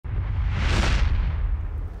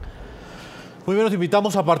Muy bien, los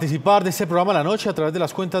invitamos a participar de este programa La Noche a través de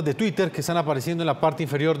las cuentas de Twitter que están apareciendo en la parte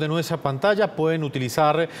inferior de nuestra pantalla. Pueden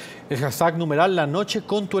utilizar el hashtag numeral La Noche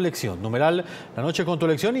con tu elección. Numeral La Noche con tu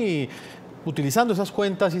elección y utilizando esas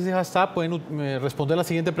cuentas y ese hashtag pueden responder la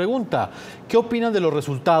siguiente pregunta. ¿Qué opinan de los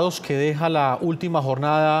resultados que deja la última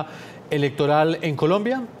jornada electoral en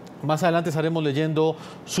Colombia? Más adelante estaremos leyendo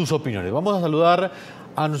sus opiniones. Vamos a saludar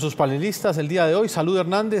a nuestros panelistas el día de hoy. Salud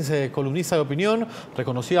Hernández, columnista de opinión,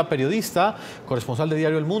 reconocida periodista, corresponsal de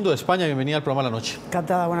diario El Mundo de España. Bienvenida al programa La Noche.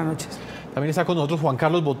 Encantada, buenas noches. También está con nosotros Juan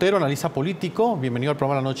Botero, analista político. Bienvenido al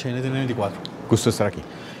programa La Noche en NTN 24. Gusto estar aquí.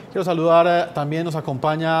 Quiero saludar, también nos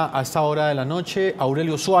acompaña a esta hora de la noche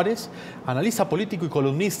Aurelio Suárez, analista político y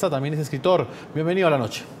columnista, también es escritor. Bienvenido a La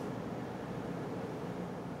Noche.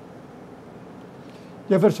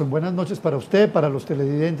 Jefferson, buenas noches para usted, para los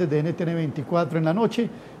televidentes de NTN 24 en la noche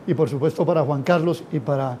y por supuesto para Juan Carlos y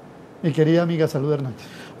para mi querida amiga Salud Hernández.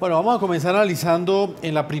 Bueno, vamos a comenzar analizando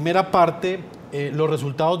en la primera parte los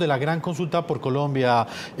resultados de la Gran Consulta por Colombia.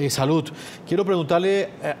 Salud, quiero preguntarle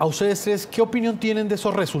a ustedes tres, ¿qué opinión tienen de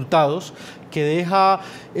esos resultados que deja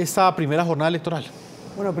esta primera jornada electoral?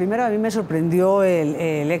 Bueno, primero a mí me sorprendió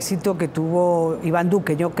el éxito que tuvo Iván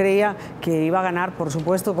Duque. Yo creía que iba a ganar, por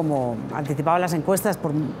supuesto, como anticipaban las encuestas,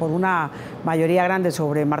 por una mayoría grande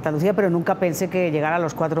sobre Marta Lucía, pero nunca pensé que llegara a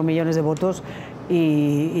los 4 millones de votos.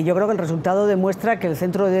 Y yo creo que el resultado demuestra que el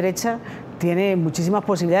centro de derecha tiene muchísimas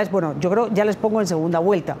posibilidades. Bueno, yo creo, ya les pongo en segunda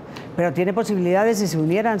vuelta, pero tiene posibilidades si se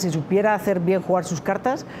unieran, si supiera hacer bien jugar sus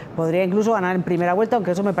cartas, podría incluso ganar en primera vuelta,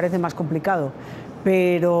 aunque eso me parece más complicado.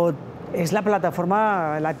 Pero es la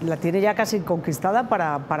plataforma, la tiene ya casi conquistada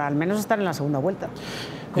para al menos estar en la segunda vuelta.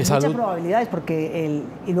 Con muchas probabilidades, porque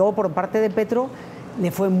y luego por parte de Petro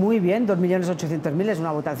le fue muy bien, 2.800.000, es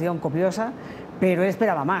una votación copiosa, pero él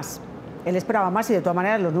esperaba más. Él esperaba más y de todas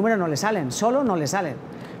maneras los números no le salen, solo no le salen.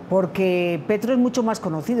 Porque Petro es mucho más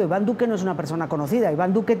conocido, Iván Duque no es una persona conocida,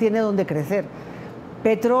 Iván Duque tiene donde crecer.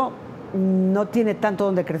 Petro no tiene tanto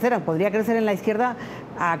donde crecer, podría crecer en la izquierda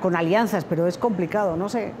con alianzas, pero es complicado, no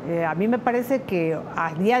sé. A mí me parece que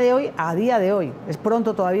a día de hoy, es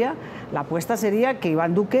pronto todavía, la apuesta sería que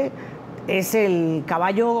Iván Duque es el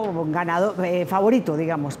caballo ganador, favorito,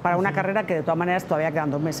 digamos, para una carrera que de todas maneras todavía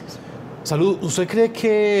quedan 2 meses. Salud, ¿usted cree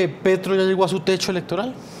que Petro ya llegó a su techo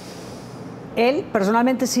electoral? Él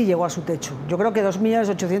personalmente sí llegó a su techo. Yo creo que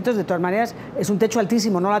 2.800.000 de todas maneras es un techo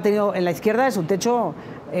altísimo, no lo ha tenido en la izquierda, es un techo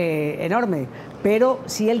enorme. Pero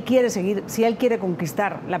si él quiere seguir, si él quiere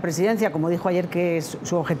conquistar la presidencia, como dijo ayer que es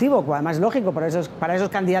su objetivo, que además es lógico, para eso es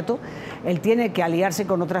candidato, él tiene que aliarse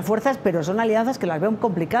con otras fuerzas, pero son alianzas que las veo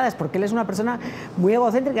complicadas, porque él es una persona muy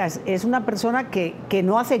egocéntrica, es una persona que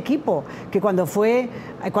no hace equipo, que cuando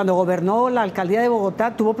gobernó la alcaldía de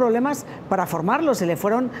Bogotá tuvo problemas para formarlo, se le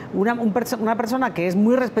fueron una persona que es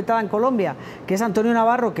muy respetada en Colombia, que es Antonio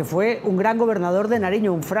Navarro, que fue un gran gobernador de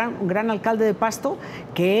Nariño, un gran alcalde de Pasto,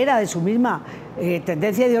 que era de su misma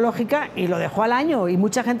tendencia ideológica y lo dejó al año y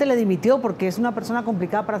mucha gente le dimitió porque es una persona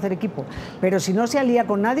complicada para hacer equipo. Pero si no se alía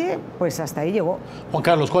con nadie, pues hasta ahí llegó. Juan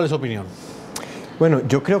Carlos, ¿cuál es su opinión? Bueno,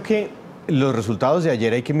 yo creo que los resultados de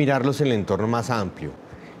ayer hay que mirarlos en el entorno más amplio.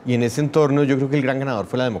 Y en ese entorno yo creo que el gran ganador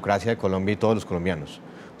fue la democracia de Colombia y todos los colombianos.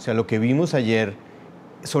 O sea, lo que vimos ayer,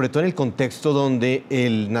 sobre todo en el contexto donde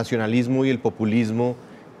el nacionalismo y el populismo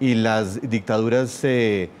y las dictaduras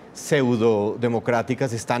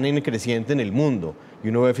pseudo-democráticas están en creciente en el mundo, y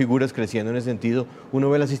uno ve figuras creciendo en ese sentido, uno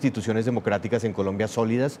ve las instituciones democráticas en Colombia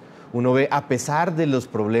sólidas, uno ve, a pesar de los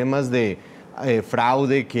problemas de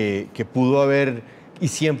fraude que pudo haber y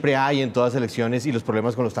siempre hay en todas las elecciones, y los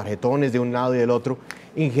problemas con los tarjetones de un lado y del otro,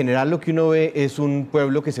 en general lo que uno ve es un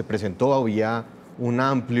pueblo que se presentó, había un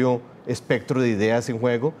amplio espectro de ideas en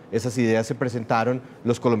juego, esas ideas se presentaron,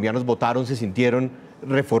 los colombianos votaron, se sintieron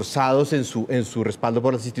reforzados en su respaldo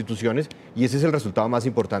por las instituciones, y ese es el resultado más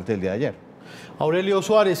importante del día de ayer. Aurelio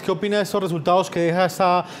Suárez, ¿qué opina de estos resultados que deja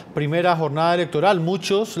esta primera jornada electoral?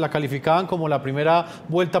 Muchos la calificaban como la primera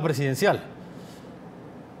vuelta presidencial.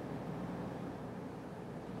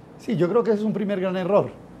 Sí, yo creo que ese es un primer gran error,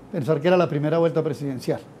 pensar que era la primera vuelta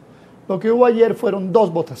presidencial. Lo que hubo ayer fueron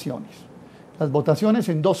 2 votaciones, las votaciones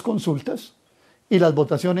en 2 consultas y las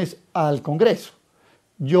votaciones al Congreso.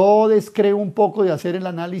 Yo descreo un poco de hacer el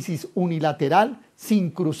análisis unilateral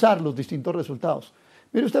sin cruzar los distintos resultados.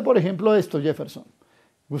 Mire usted, por ejemplo, esto, Jefferson.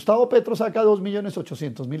 Gustavo Petro saca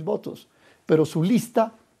 2.800.000 votos, pero su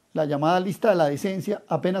lista, la llamada lista de la decencia,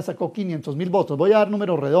 apenas sacó 500.000 votos. Voy a dar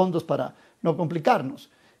números redondos para no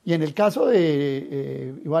complicarnos. Y en el caso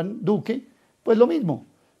de Iván Duque, pues lo mismo.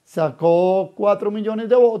 Sacó 4 millones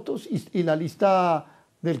de votos y la lista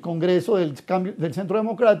del Congreso del Centro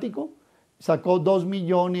Democrático sacó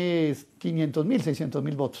 2.500.000,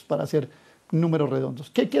 600.000 votos, para hacer números redondos.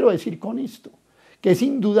 ¿Qué quiero decir con esto? Que es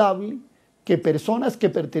indudable que personas que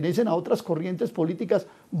pertenecen a otras corrientes políticas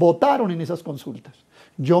votaron en esas consultas.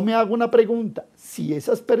 Yo me hago una pregunta: si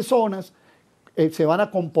esas personas se van a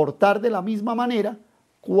comportar de la misma manera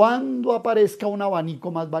cuando aparezca un abanico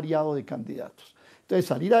más variado de candidatos. Entonces,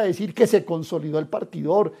 salir a decir que se consolidó el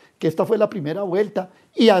partidor, que esta fue la primera vuelta,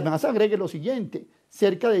 y además agregue lo siguiente: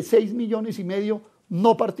 cerca de 6,5 millones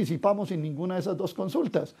no participamos en ninguna de esas dos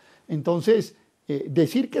consultas. Entonces,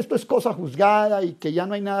 decir que esto es cosa juzgada y que ya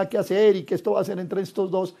no hay nada que hacer y que esto va a ser entre estos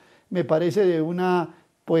dos, me parece de una,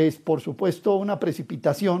 pues por supuesto, una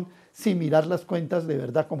precipitación sin mirar las cuentas de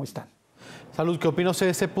verdad como están. Salud, ¿qué opina usted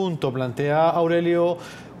de este punto? Plantea Aurelio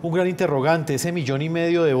un gran interrogante, ese 1,5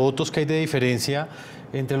 millones de votos que hay de diferencia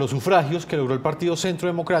entre los sufragios que logró el partido Centro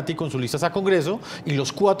Democrático en sus listas a Congreso y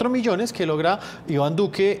los 4 millones que logra Iván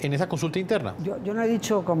Duque en esa consulta interna. Yo no he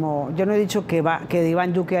dicho que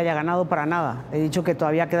Iván Duque haya ganado para nada. He dicho que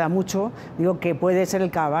todavía queda mucho. Digo que puede ser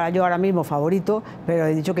el caballo ahora mismo favorito, pero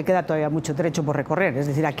he dicho que queda todavía mucho trecho por recorrer. Es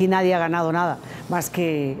decir, aquí nadie ha ganado nada, más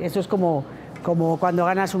que esto es como cuando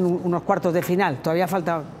ganas unos cuartos de final, todavía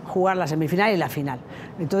falta jugar la semifinal y la final.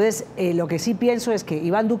 Entonces, lo que sí pienso es que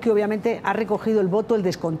Iván Duque obviamente ha recogido el voto, el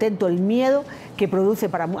descontento, el miedo que produce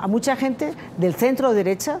a mucha gente del centro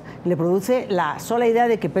derecha, le produce la sola idea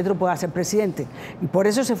de que Petro pueda ser presidente. Y por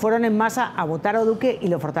eso se fueron en masa a votar a Duque y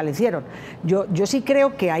lo fortalecieron. Yo sí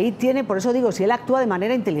creo que ahí tiene, por eso digo, si él actúa de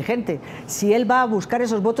manera inteligente, si él va a buscar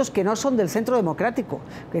esos votos que no son del Centro Democrático,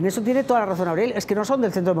 que en eso tiene toda la razón Aurelio, es que no son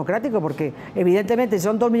del Centro Democrático, porque evidentemente si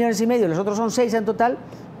son 2,5 millones y los otros son 6 en total,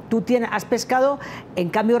 tú has pescado en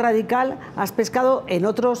Cambio Radical, has pescado en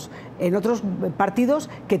otros partidos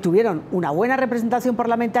que tuvieron una buena representación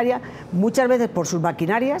parlamentaria, muchas veces por sus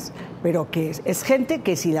maquinarias, pero que es gente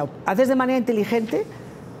que si la haces de manera inteligente,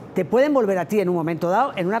 te pueden volver a ti en un momento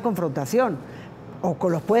dado en una confrontación, o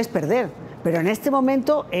los puedes perder. Pero en este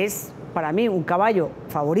momento es, para mí, un caballo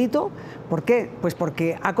favorito. ¿Por qué? Pues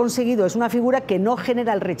porque ha conseguido, es una figura que no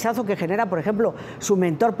genera el rechazo que genera, por ejemplo, su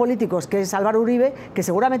mentor político, que es Álvaro Uribe, que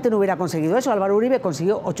seguramente no hubiera conseguido eso. Álvaro Uribe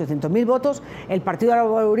consiguió 800.000 votos, el partido de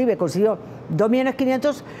Álvaro Uribe consiguió 2,5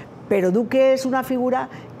 millones, pero Duque es una figura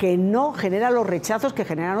que no genera los rechazos que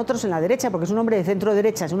generan otros en la derecha, porque es un hombre de centro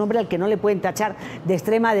derecha, es un hombre al que no le pueden tachar de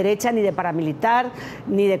extrema derecha, ni de paramilitar,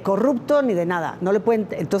 ni de corrupto, ni de nada. No le pueden.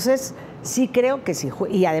 Entonces, sí creo que sí.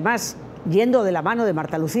 Y además, yendo de la mano de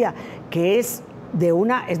Marta Lucía, que es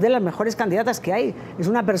de las mejores candidatas que hay, es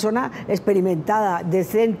una persona experimentada,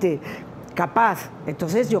 decente, capaz.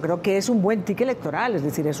 Entonces yo creo que es un buen ticket electoral, es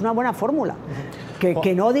decir, es una buena fórmula.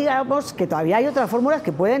 Que no digamos que todavía hay otras fórmulas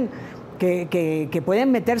que pueden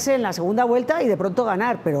meterse en la segunda vuelta y de pronto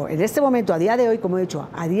ganar, pero en este momento, a día de hoy, como he dicho,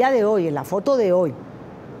 a día de hoy, en la foto de hoy,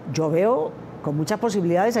 yo veo con muchas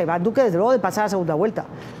posibilidades a Iván Duque, desde luego, de pasar a la segunda vuelta.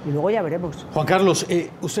 Y luego ya veremos. Juan Carlos,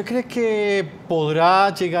 ¿usted cree que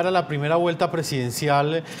podrá llegar a la primera vuelta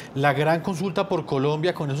presidencial la gran consulta por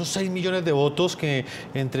Colombia con esos 6 millones de votos que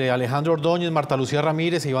entre Alejandro Ordóñez, Marta Lucía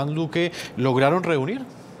Ramírez e Iván Duque lograron reunir?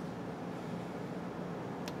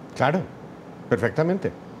 Claro,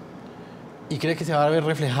 perfectamente. ¿Y cree que se va a ver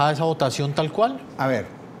reflejada esa votación tal cual? A ver,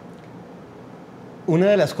 una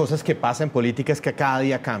de las cosas que pasa en política es que cada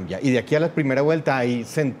día cambia. Y de aquí a la primera vuelta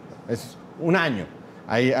es un año,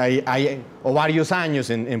 o varios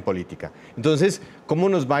años en política. Entonces, ¿cómo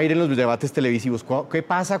nos va a ir en los debates televisivos? ¿Qué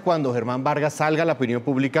pasa cuando Germán Vargas salga a la opinión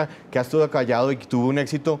pública, que ha estado callado y que tuvo un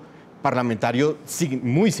éxito parlamentario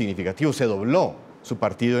muy significativo? Se dobló su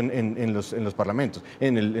partido en los parlamentos,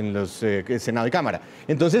 en los Senado y Cámara.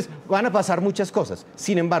 Entonces, van a pasar muchas cosas.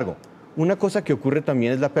 Sin embargo, una cosa que ocurre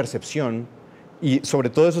también es la percepción, y sobre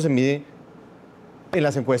todo eso se mide en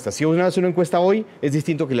las encuestas. Si uno hace una encuesta hoy, es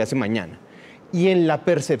distinto que le hace mañana. Y en la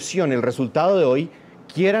percepción, el resultado de hoy,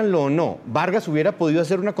 quiéranlo o no, Vargas hubiera podido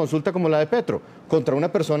hacer una consulta como la de Petro, contra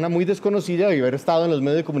una persona muy desconocida y haber estado en los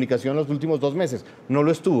medios de comunicación los últimos 2 meses. No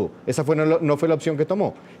lo estuvo. Esa no fue la opción que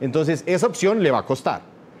tomó. Entonces, esa opción le va a costar.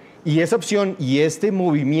 Y esa opción y este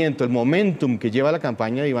movimiento, el momentum que lleva la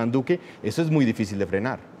campaña de Iván Duque, eso es muy difícil de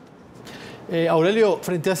frenar. Aurelio,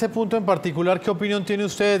 frente a ese punto en particular, ¿qué opinión tiene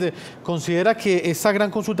usted? ¿Considera que esta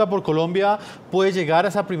gran consulta por Colombia puede llegar a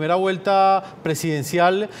esa primera vuelta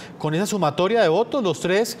presidencial con esa sumatoria de votos? Los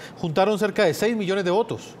tres juntaron cerca de 6 millones de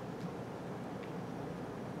votos.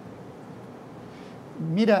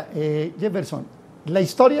 Mira, Jefferson, la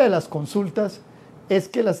historia de las consultas es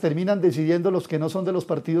que las terminan decidiendo los que no son de los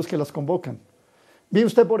partidos que las convocan. Ve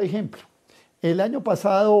usted, por ejemplo, el año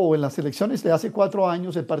pasado o en las elecciones de hace 4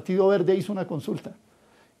 años, el Partido Verde hizo una consulta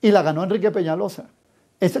y la ganó Enrique Peñalosa.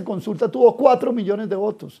 Esa consulta tuvo 4 millones de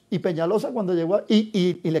votos. Y Peñalosa cuando llegó,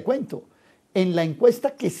 y le cuento, en la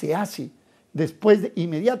encuesta que se hace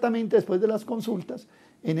inmediatamente después de las consultas,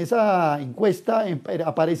 en esa encuesta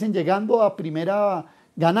aparecen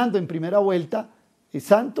ganando en primera vuelta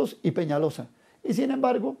Santos y Peñalosa. Y sin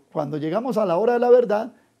embargo, cuando llegamos a la hora de la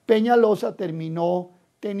verdad, Peñalosa terminó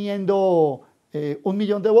teniendo 1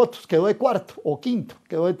 millón de votos, quedó de cuarto o quinto,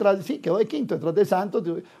 quedó de quinto, detrás de Santos,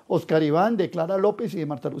 de Oscar Iván, de Clara López y de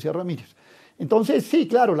Marta Lucía Ramírez. Entonces, sí,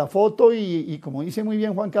 claro, la foto y como dice muy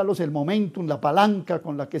bien Juan Carlos, el momentum, la palanca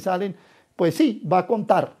con la que salen, pues sí, va a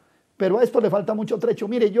contar, pero a esto le falta mucho trecho.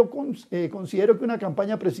 Mire, yo considero que una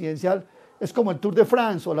campaña presidencial es como el Tour de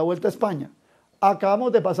France o la Vuelta a España.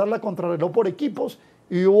 Acabamos de pasar la contrarreloj por equipos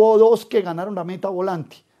y hubo 2 que ganaron la meta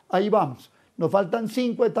volante. Ahí vamos. Nos faltan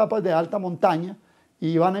 5 etapas de alta montaña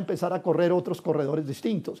y van a empezar a correr otros corredores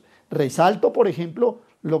distintos. Resalto, por ejemplo,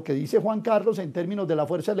 lo que dice Juan Carlos en términos de la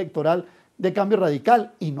fuerza electoral de Cambio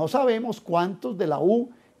Radical, y no sabemos cuántos de la U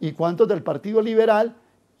y cuántos del Partido Liberal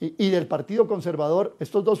y del Partido Conservador,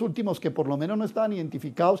 estos 2 últimos que por lo menos no estaban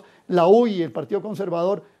identificados, la U y el Partido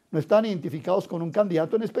Conservador no estaban identificados con un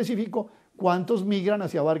candidato en específico, cuántos migran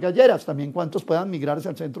hacia Vargas Lleras, también cuántos puedan migrar hacia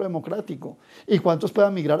el Centro Democrático y cuántos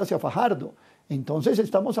puedan migrar hacia Fajardo. Entonces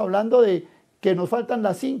estamos hablando de que nos faltan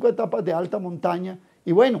las 5 etapas de alta montaña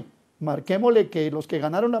y bueno, marquémosle que los que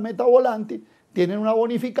ganaron la meta volante tienen una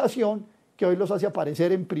bonificación que hoy los hace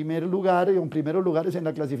aparecer en primer lugar o en primeros lugares en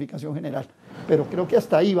la clasificación general. Pero creo que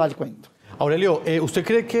hasta ahí va el cuento. Aurelio, ¿usted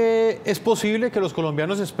cree que es posible que los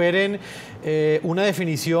colombianos esperen una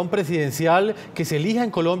definición presidencial, que se elija en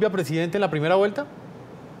Colombia presidente en la primera vuelta?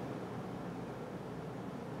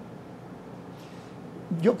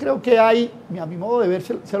 Yo creo que hay, a mi modo de ver,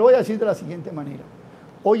 se lo voy a decir de la siguiente manera.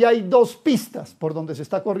 Hoy hay 2 pistas por donde se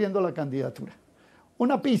está corriendo la candidatura.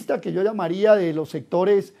 Una pista que yo llamaría de los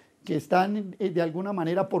sectores que están de alguna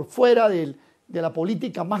manera por fuera de la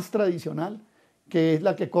política más tradicional, que es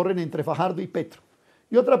la que corren entre Fajardo y Petro.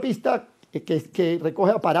 Y otra pista que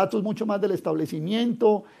recoge aparatos mucho más del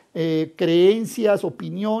establecimiento, creencias,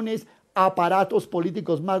 opiniones, aparatos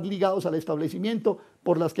políticos más ligados al establecimiento,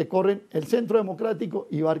 por las que corren el Centro Democrático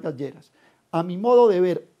y Vargas Lleras. A mi modo de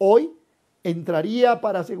ver, hoy entraría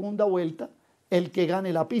para segunda vuelta el que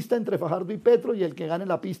gane la pista entre Fajardo y Petro y el que gane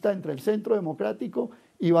la pista entre el Centro Democrático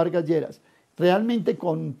y Vargas Lleras. Realmente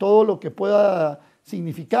con todo lo que pueda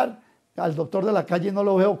significar, al doctor de la calle no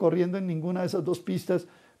lo veo corriendo en ninguna de esas 2 pistas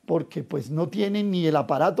porque pues no tiene ni el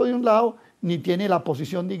aparato de un lado ni tiene la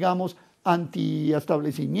posición, digamos,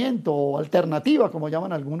 anti-establecimiento o alternativa, como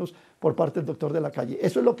llaman algunos, por parte del doctor de la calle.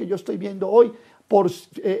 Eso es lo que yo estoy viendo hoy.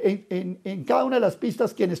 En cada una de las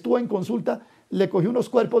pistas, quien estuvo en consulta le cogió unos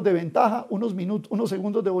cuerpos de ventaja, unos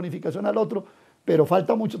segundos de bonificación al otro, pero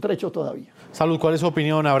falta mucho trecho todavía. Salud, ¿cuál es su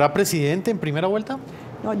opinión? ¿Habrá presidente en primera vuelta?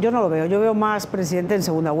 No, yo no lo veo. Yo veo más presidente en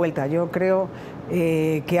segunda vuelta. Yo creo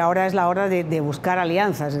que ahora es la hora de buscar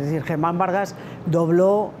alianzas. Es decir, Germán Vargas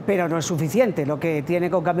dobló, pero no es suficiente. Lo que tiene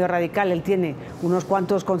con Cambio Radical, él tiene unos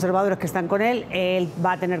cuantos conservadores que están con él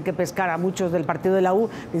va a tener que pescar a muchos del partido de la U,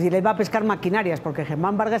 es decir, él va a pescar maquinarias, porque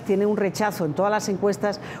Germán Vargas tiene un rechazo en todas las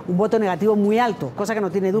encuestas, un voto negativo muy alto, cosa que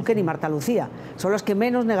no tiene Duque ni Marta Lucía. Son los que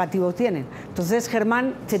menos negativos tienen. Entonces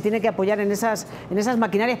Germán se tiene que apoyar en esas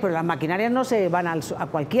maquinarias, pero las maquinarias no se van a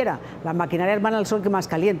cualquiera, las maquinarias van al sol que más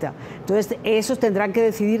calienta. Entonces esos tendrán que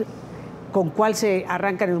decidir con cuál se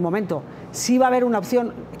arranca en un momento. Sí va a haber una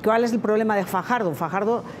opción. ¿Cuál es el problema de Fajardo?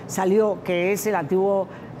 Fajardo salió, que es el antiguo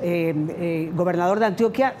gobernador de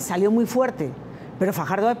Antioquia, salió muy fuerte, pero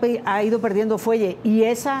Fajardo ha ido perdiendo fuelle y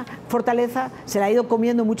esa fortaleza se la ha ido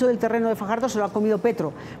comiendo mucho del terreno de Fajardo, se lo ha comido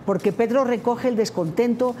Petro, porque Petro recoge el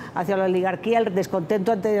descontento hacia la oligarquía, el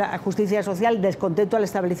descontento ante la justicia social, el descontento al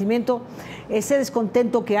establecimiento, ese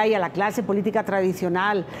descontento que hay a la clase política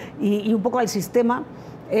tradicional y un poco al sistema.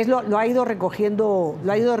 Lo ha ido recogiendo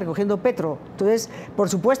Petro. Entonces, por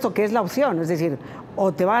supuesto que es la opción, es decir,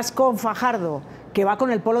 o te vas con Fajardo, que va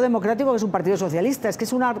con el Polo Democrático, que es un partido socialista. Es que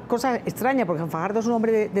es una cosa extraña, porque Fajardo es un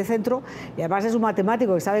hombre de centro y además es un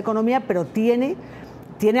matemático que sabe economía, pero tiene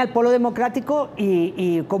al Polo Democrático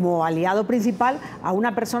y como aliado principal a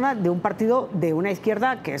una persona de un partido de una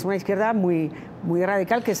izquierda, que es una izquierda muy, muy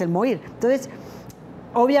radical, que es el MOIR. Entonces,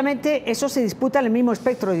 obviamente eso se disputa en el mismo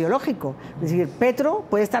espectro ideológico. Es decir, Petro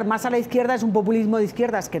puede estar más a la izquierda, es un populismo de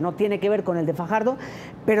izquierdas que no tiene que ver con el de Fajardo,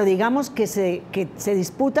 pero digamos que se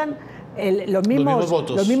disputan los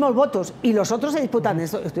mismos votos y los otros se disputan,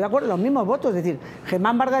 estoy de acuerdo, los mismos votos. Es decir,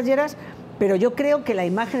 Germán Vargas Lleras, pero yo creo que la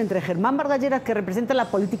imagen entre Germán Vargas Lleras, que representa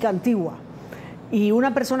la política antigua, y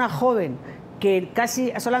una persona joven que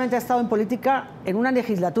casi solamente ha estado en política en una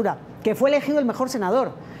legislatura, que fue elegido el mejor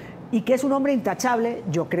senador y que es un hombre intachable,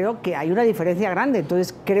 yo creo que hay una diferencia grande.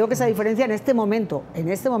 Entonces creo que esa diferencia en este momento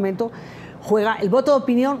juega, el voto de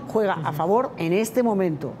opinión juega a favor en este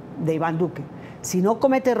momento de Iván Duque. Si no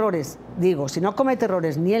comete errores, si no comete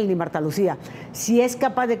errores ni él ni Marta Lucía, si es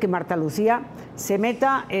capaz de que Marta Lucía se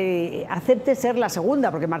meta, acepte ser la segunda,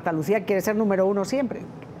 porque Marta Lucía quiere ser número uno siempre,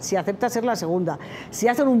 si acepta ser la segunda, si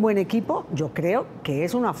hacen un buen equipo, yo creo que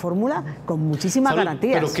es una fórmula con muchísimas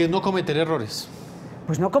garantías. ¿Pero qué es no cometer errores?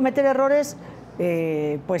 Pues no cometer errores,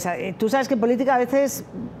 tú sabes que en política a veces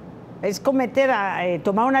es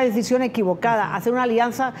tomar una decisión equivocada, hacer una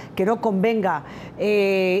alianza que no convenga,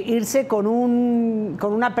 irse con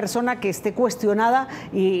una persona que esté cuestionada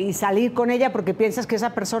y salir con ella porque piensas que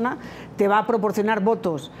esa persona te va a proporcionar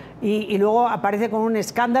votos y luego aparece con un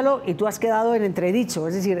escándalo y tú has quedado en entredicho.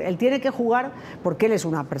 Es decir, él tiene que jugar porque él es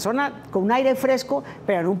una persona con un aire fresco,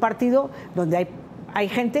 pero en un partido donde hay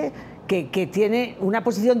gente que tiene una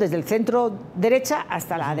posición desde el centro derecha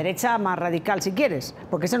hasta la derecha más radical, si quieres,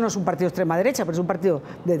 porque ese no es un partido extrema derecha, pero es un partido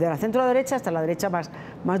desde la centro derecha hasta la derecha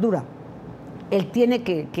más dura. Él tiene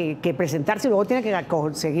que presentarse y luego tiene que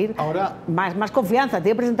conseguir más confianza,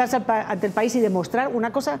 tiene que presentarse ante el país y demostrar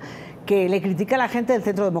una cosa que le critica a la gente del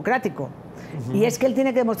Centro Democrático. Y es que él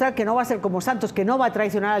tiene que demostrar que no va a ser como Santos, que no va a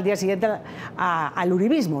traicionar al día siguiente al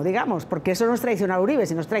uribismo, digamos, porque eso no es traicionar a Uribe,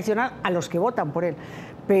 sino es traicionar a los que votan por él.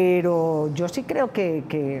 Pero yo sí creo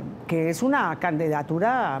que es una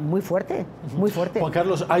candidatura muy fuerte, muy fuerte. Juan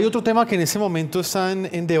Carlos, hay otro tema que en ese momento está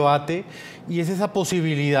en debate y es esa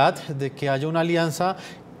posibilidad de que haya una alianza.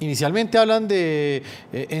 Inicialmente hablan de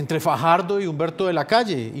entre Fajardo y Humberto de la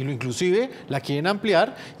Calle, y inclusive la quieren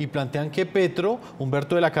ampliar y plantean que Petro,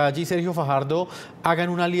 Humberto de la Calle y Sergio Fajardo hagan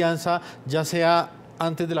una alianza, ya sea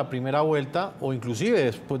antes de la primera vuelta o inclusive,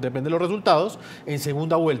 después, depende de los resultados, en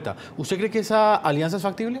segunda vuelta. ¿Usted cree que esa alianza es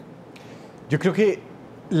factible? Yo creo que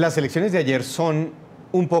las elecciones de ayer son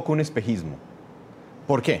un poco un espejismo.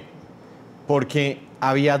 ¿Por qué? Porque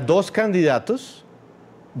había dos candidatos,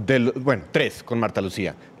 tres con Marta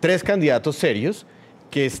Lucía, tres candidatos serios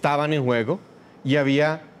que estaban en juego y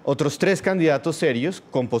había otros tres candidatos serios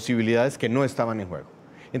con posibilidades que no estaban en juego.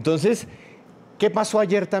 Entonces, ¿qué pasó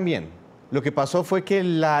ayer también? Lo que pasó fue que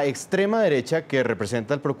la extrema derecha que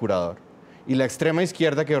representa al procurador y la extrema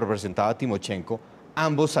izquierda que representaba a Timochenko,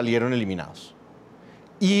 ambos salieron eliminados.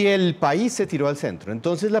 Y el país se tiró al centro.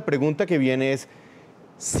 Entonces la pregunta que viene es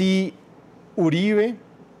si Uribe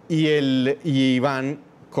y Iván,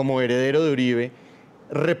 como heredero de Uribe,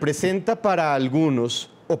 representa para algunos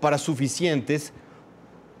o para suficientes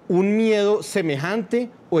un miedo semejante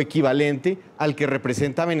o equivalente al que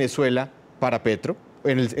representa Venezuela para Petro,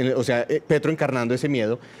 Petro encarnando ese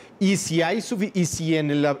miedo, y si en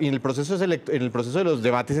el proceso de los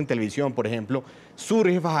debates en televisión, por ejemplo,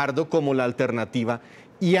 surge Fajardo como la alternativa,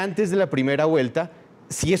 y antes de la primera vuelta,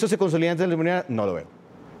 si eso se consolida antes de la primera, no lo veo.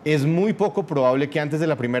 Es muy poco probable que antes de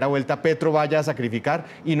la primera vuelta Petro vaya a sacrificar,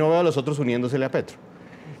 y no veo a los otros uniéndosele a Petro.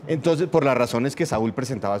 Entonces, por las razones que Saúl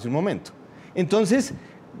presentaba hace un momento. Entonces,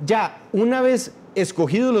 ya una vez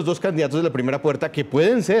escogidos los dos candidatos de la primera puerta, que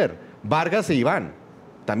pueden ser Vargas e Iván,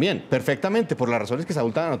 también, perfectamente, por las razones que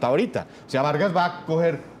Saúl te ha anotado ahorita. O sea, Vargas va a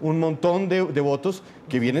coger un montón de votos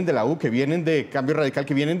que vienen de la U, que vienen de Cambio Radical,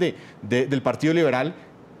 que vienen del Partido Liberal,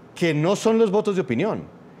 que no son los votos de opinión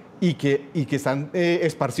y que están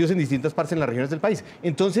esparcidos en distintas partes en las regiones del país.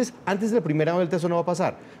 Entonces, antes de la primera vuelta eso no va a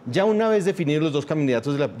pasar. Ya una vez definidos los dos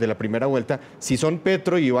candidatos de la primera vuelta, si son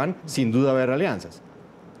Petro y Iván, sin duda va a haber alianzas.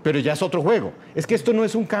 Pero ya es otro juego. Es que esto no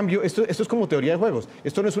es un cambio, esto es como teoría de juegos.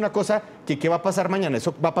 Esto no es una cosa que qué va a pasar mañana,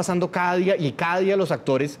 eso va pasando cada día y cada día los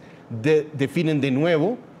actores definen de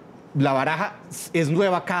nuevo. La baraja es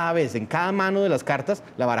nueva cada vez, en cada mano de las cartas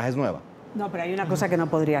la baraja es nueva. No, pero hay una cosa que no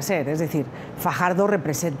podría ser, es decir, Fajardo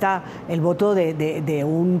representa el voto de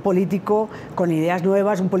un político con ideas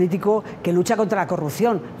nuevas, un político que lucha contra la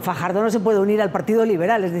corrupción. Fajardo no se puede unir al Partido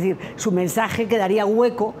Liberal, es decir, su mensaje quedaría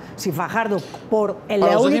hueco si Fajardo por el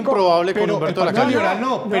Para único... es improbable con Humberto de la Calle. Liberal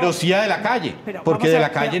no, pero sí a De la Calle, porque De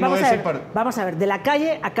la Calle no es el... Vamos a ver, De la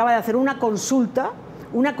Calle acaba de hacer una consulta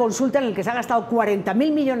en la que se ha gastado 40.000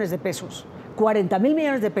 millones de pesos. 40.000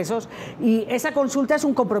 millones de pesos, y esa consulta es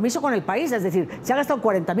un compromiso con el país, es decir, se ha gastado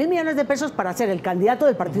 40.000 millones de pesos para ser el candidato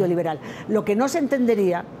del Partido Liberal. Lo que no se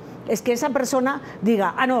entendería es que esa persona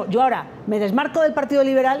diga, ah, no, yo ahora me desmarco del Partido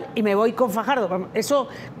Liberal y me voy con Fajardo. ¿Eso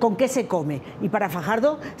con qué se come? Y para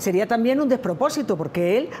Fajardo sería también un despropósito,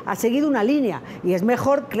 porque él ha seguido una línea y es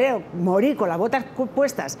mejor, creo, morir con las botas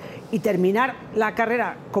puestas y terminar la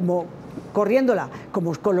carrera corriéndola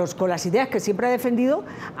con las ideas que siempre ha defendido,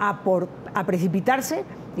 a precipitarse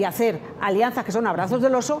y hacer alianzas que son abrazos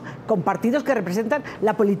del oso con partidos que representan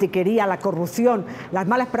la politiquería, la corrupción, las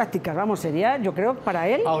malas prácticas. Vamos, sería, yo creo, para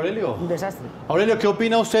él Aurelio, un desastre. Aurelio, ¿qué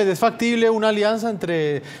opina usted? ¿Es factible una alianza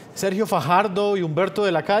entre Sergio Fajardo y Humberto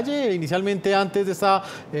de la Calle, inicialmente antes de esta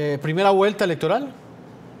primera vuelta electoral?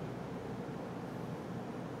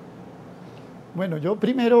 Bueno, yo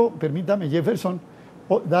primero, permítame, Jefferson,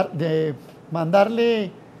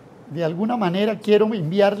 mandarle, de alguna manera, quiero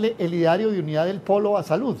enviarle el ideario de unidad del Polo a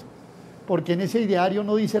Salud, porque en ese ideario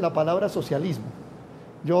no dice la palabra socialismo.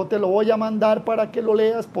 Yo te lo voy a mandar para que lo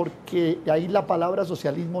leas, porque ahí la palabra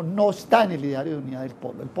socialismo no está en el ideario de unidad del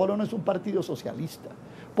Polo. El Polo no es un partido socialista.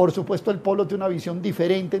 Por supuesto, el Polo tiene una visión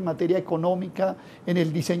diferente en materia económica, en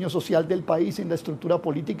el diseño social del país, en la estructura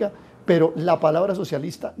política, pero la palabra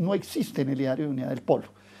socialista no existe en el ideario de unidad del Polo.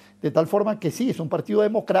 De tal forma que sí, es un partido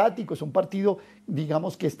democrático, es un partido,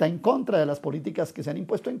 digamos, que está en contra de las políticas que se han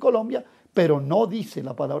impuesto en Colombia, pero no dice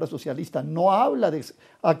la palabra socialista, no habla de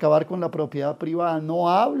acabar con la propiedad privada, no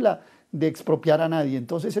habla de expropiar a nadie.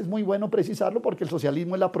 Entonces es muy bueno precisarlo, porque el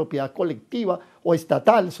socialismo es la propiedad colectiva o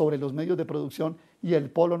estatal sobre los medios de producción, y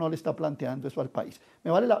el Polo no le está planteando eso al país.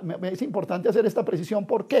 Es importante hacer esta precisión.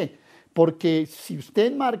 ¿Por qué? Porque si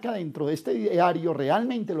usted marca dentro de este diario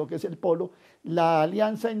realmente lo que es el Polo, la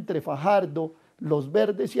alianza entre Fajardo, los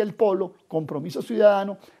Verdes y el Polo, Compromiso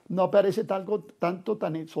Ciudadano, no aparece tanto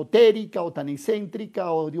tan esotérica o tan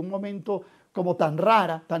excéntrica o de un momento como tan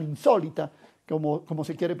rara, tan insólita, como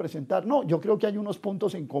se quiere presentar. No, yo creo que hay unos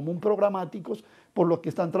puntos en común programáticos por lo que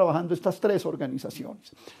están trabajando estas tres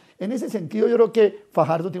organizaciones. En ese sentido, yo creo que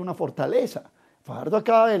Fajardo tiene una fortaleza. Fajardo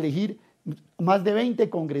acaba de elegir más de 20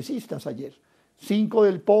 congresistas ayer, 5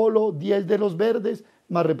 del Polo, 10 de los Verdes,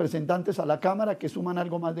 más representantes a la Cámara, que suman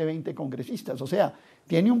algo más de 20 congresistas. O sea,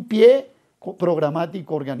 tiene un pie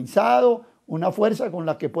programático organizado, una fuerza con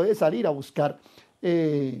la que puede salir a buscar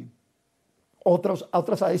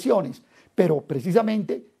otras adhesiones. Pero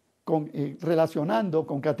precisamente relacionando,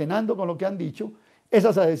 concatenando con lo que han dicho,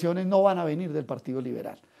 esas adhesiones no van a venir del Partido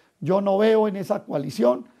Liberal. Yo no veo en esa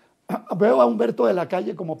coalición, veo a Humberto de la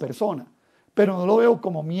Calle como persona, pero no lo veo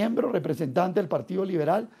como miembro representante del Partido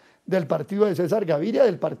Liberal, del partido de César Gaviria,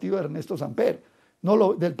 del partido de Ernesto Samper,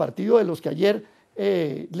 del partido de los que ayer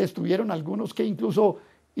les tuvieron algunos que incluso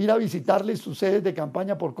ir a visitarles sus sedes de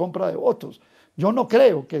campaña por compra de votos. Yo no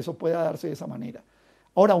creo que eso pueda darse de esa manera.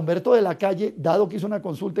 Ahora, Humberto de la Calle, dado que hizo una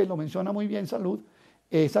consulta, y lo menciona muy bien Salud,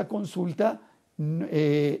 esa consulta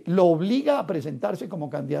lo obliga a presentarse como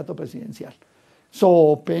candidato presidencial,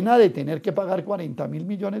 so pena de tener que pagar 40.000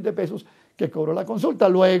 millones de pesos que cobró la consulta.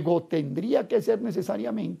 Luego tendría que ser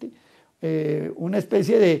necesariamente una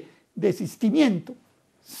especie de desistimiento,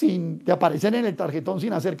 de aparecer en el tarjetón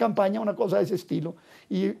sin hacer campaña, una cosa de ese estilo.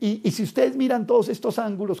 Y si ustedes miran todos estos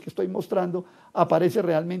ángulos que estoy mostrando, aparece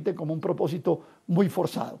realmente como un propósito muy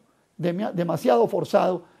forzado, demasiado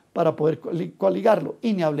forzado para poder coligarlo.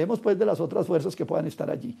 Y ni hablemos pues de las otras fuerzas que puedan estar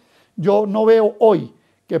allí. Yo no veo hoy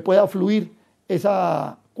que pueda fluir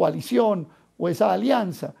esa coalición o esa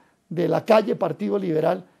alianza de la Calle Partido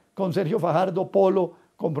Liberal con Sergio Fajardo, Polo,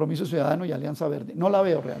 Compromiso Ciudadano y Alianza Verde. No la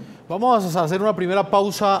veo realmente. Vamos a hacer una primera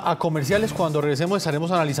pausa a comerciales. Cuando regresemos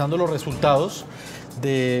estaremos analizando los resultados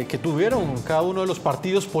que tuvieron cada uno de los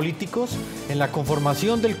partidos políticos en la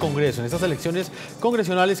conformación del Congreso, en estas elecciones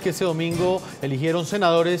congresionales que este domingo eligieron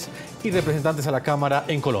senadores y representantes a la Cámara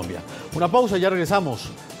en Colombia. Una pausa y ya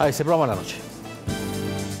regresamos a este programa La Noche.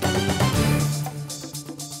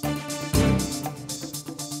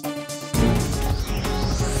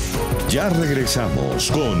 Ya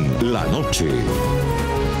regresamos con La Noche.